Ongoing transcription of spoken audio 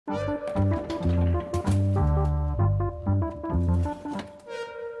Today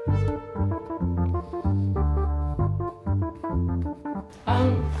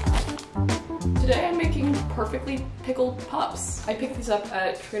I'm making Perfectly Pickled Pups. I picked these up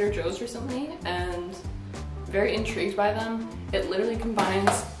at Trader Joe's recently and very intrigued by them. It literally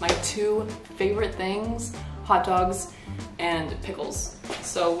combines my two favorite things, hot dogs and pickles.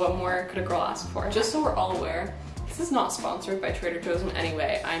 So what more could a girl ask for? Just so we're all aware, this is not sponsored by Trader Joe's in any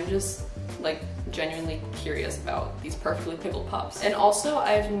way. I'm just like genuinely curious about these Perfectly Pickled Pups. And also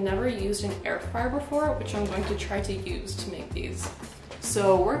I've never used an air fryer before, which I'm going to try to use to make these.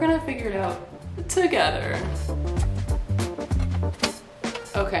 So we're gonna figure it out together.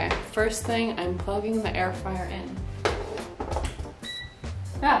 Okay, first thing, I'm plugging the air fryer in.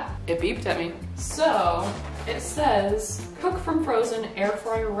 Ah, it beeped at me. So, it says, cook from frozen, air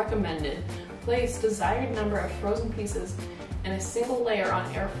fryer recommended. Place desired number of frozen pieces in a single layer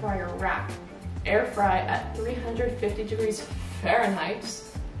on air fryer rack. Air fry at 350 degrees Fahrenheit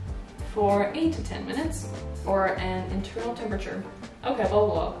for 8 to 10 minutes, or an internal temperature. Okay, blah,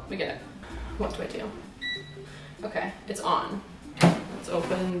 blah, blah, we get it. What do I do? Okay, it's on. Let's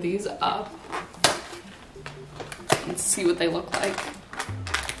open these up and see what they look like.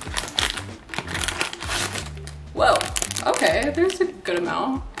 Whoa, okay, there's a good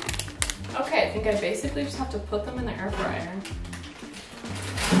amount. Okay, I think I basically just have to put them in the air fryer.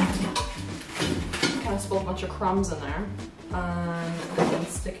 Kind of spilled a bunch of crumbs in there. I can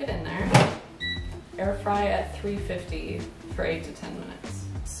stick it in there. Air fry at 350 for 8 to 10 minutes.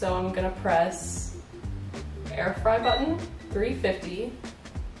 So I'm gonna press air fry button, 350.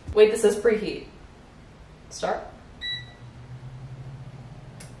 Wait, this says preheat. Start.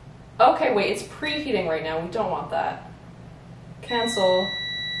 Okay, wait, it's preheating right now. We don't want that. Cancel.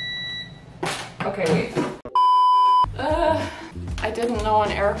 Okay, wait. I didn't know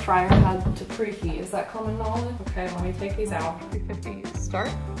an air fryer had to preheat. Is that common knowledge? Okay, let me take these out. 350, start.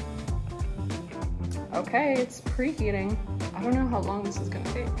 Okay, it's preheating. I don't know how long this is gonna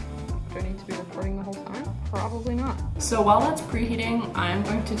take. Do I need to be recording the whole time? Probably not. So while that's preheating, I'm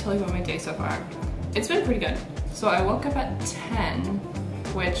going to tell you about my day so far. It's been pretty good. So I woke up at 10,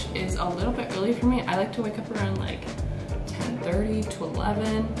 which is a little bit early for me. I like to wake up around like 10:30 to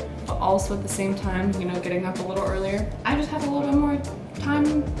 11, but also at the same time, you know, getting up a little earlier. I just have a little bit more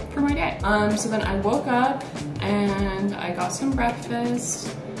time for my day. So then I woke up and I got some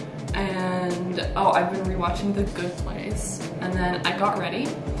breakfast. And oh, I've been rewatching The Good Place. And then I got ready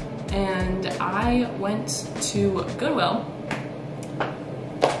and I went to Goodwill.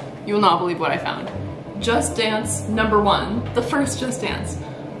 You will not believe what I found. Just Dance #1, the first Just Dance.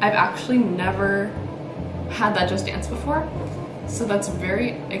 I've actually never had that Just Dance before, so that's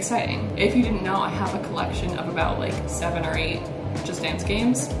very exciting. If you didn't know, I have a collection of about like 7 or 8 Just Dance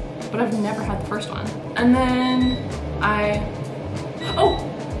games, but I've never had the first one. And then oh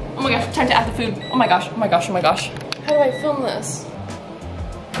my gosh, time to add the food. Oh my gosh, oh my gosh, oh my gosh. How do I film this?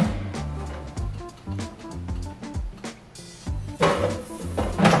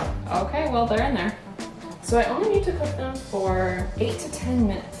 Okay, well, they're in there. So I only need to cook them for 8 to 10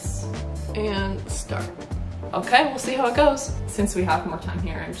 minutes. And start. Okay, we'll see how it goes. Since we have more time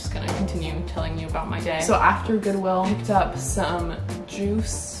here, I'm just gonna continue telling you about my day. So after Goodwill, I picked up some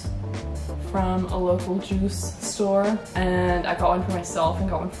juice from a local juice store, and I got one for myself and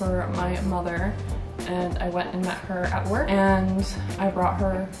got one for my mother, and I went and met her at work and I brought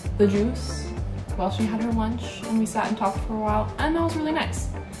her the juice while she had her lunch, and we sat and talked for a while, and that was really nice.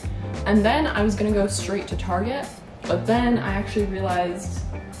 And then I was gonna go straight to Target, but then I actually realized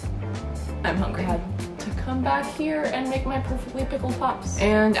I'm hungry. I had to come back here and make my Perfectly Pickled Pups.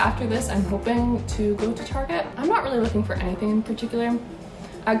 And after this, I'm hoping to go to Target. I'm not really looking for anything in particular.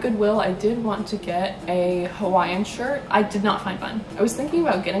 At Goodwill, I did want to get a Hawaiian shirt. I did not find one. I was thinking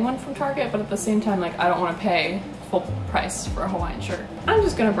about getting one from Target, but at the same time, like, I don't want to pay full price for a Hawaiian shirt. I'm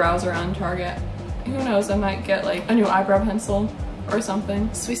just gonna browse around Target. Who knows, I might get like a new eyebrow pencil or something.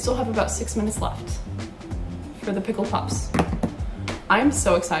 So we still have about 6 minutes left for the Pickled Pups. I'm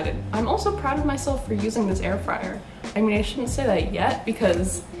so excited. I'm also proud of myself for using this air fryer. I mean, I shouldn't say that yet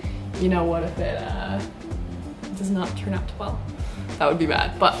because, you know, what if it does not turn out well? That would be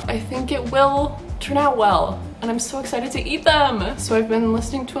bad, but I think it will turn out well, and I'm so excited to eat them. So I've been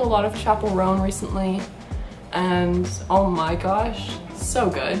listening to a lot of Chappell Roan recently, and oh my gosh, so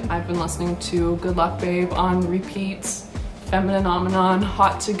good. I've been listening to Good Luck Babe on repeat, Feminine Omenon,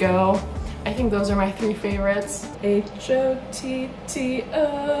 Hot to Go. I think those are my 3 favorites. H-O-T-T-O-G-O.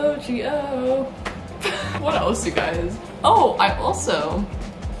 What else, you guys? Oh, I also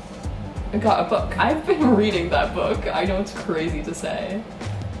got a book. I've been reading that book. I know it's crazy to say,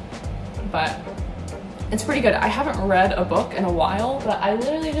 but it's pretty good. I haven't read a book in a while, but I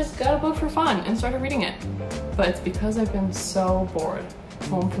literally just got a book for fun and started reading it. But it's because I've been so bored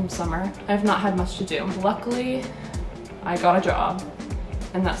home from summer. I've not had much to do. Luckily, I got a job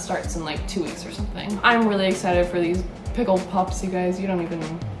and that starts in like 2 weeks or something. I'm really excited for these pickled pups, you guys. You don't even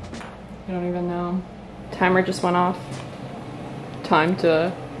know. Timer just went off. Time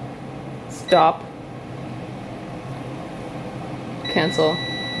to stop, cancel,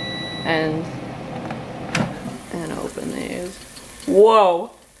 and open these.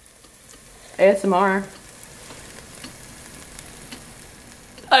 Whoa! ASMR.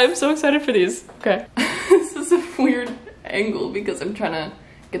 I'm so excited for these. Okay. This is a weird angle because I'm trying to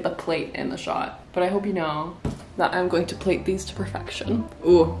get the plate in the shot. But I hope you know that I'm going to plate these to perfection.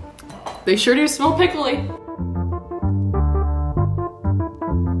 Ooh, they sure do smell pickly.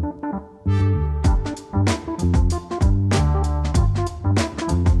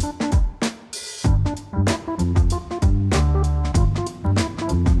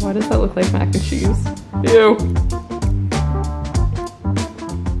 Why does that look like mac and cheese? Ew.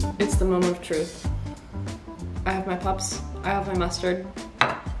 It's the moment of truth. I have my pups, I have my mustard.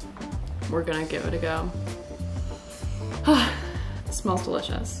 We're gonna give it a go. It smells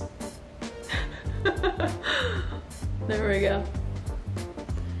delicious. There we go.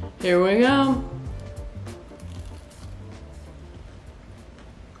 Here we go.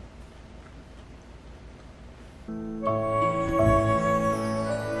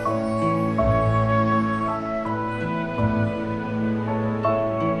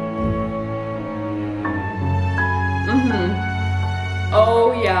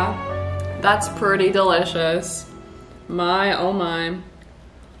 Oh yeah, that's pretty delicious. My, oh my.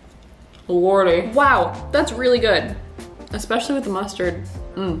 Lordy. Wow, that's really good. Especially with the mustard.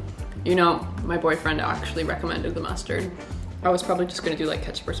 You know, my boyfriend actually recommended the mustard. I was probably just gonna do like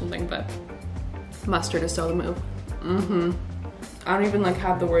ketchup or something, but mustard is so the move. I don't even like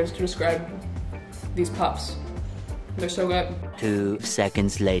have the words to describe these pups. They're so good. 2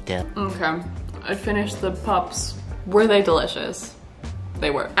 seconds later. Okay, I finished the pups. Were they delicious? They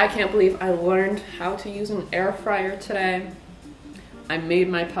were. I can't believe I learned how to use an air fryer today. I made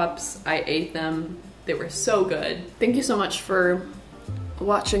my pups, I ate them. They were so good. Thank you so much for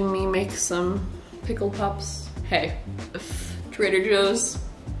watching me make some pickled pups. Hey, Trader Joe's,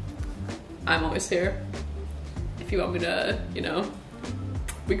 I'm always here. If you want me to, you know,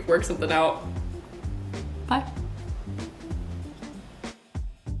 we could work something out. Bye.